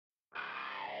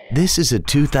This is a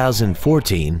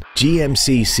 2014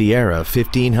 GMC Sierra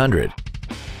 1500.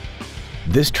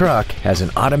 This truck has an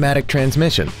automatic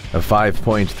transmission, a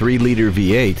 5.3-liter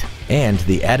V8, and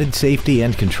the added safety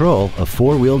and control of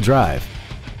four-wheel drive.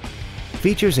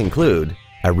 Features include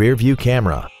a rear-view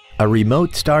camera, a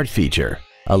remote start feature,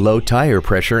 a low tire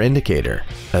pressure indicator,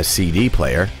 a CD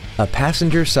player, a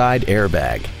passenger side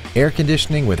airbag, air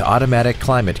conditioning with automatic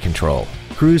climate control,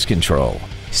 cruise control,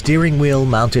 steering wheel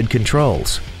mounted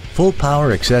controls, full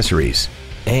power accessories,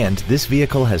 and this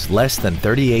vehicle has less than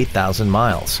 38,000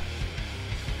 miles.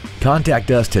 Contact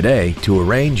us today to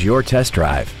arrange your test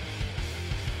drive.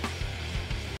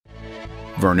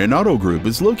 Vernon Auto Group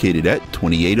is located at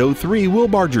 2803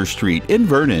 Wilbarger Street in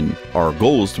Vernon. Our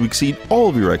goal is to exceed all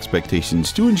of your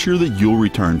expectations to ensure that you'll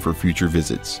return for future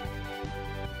visits.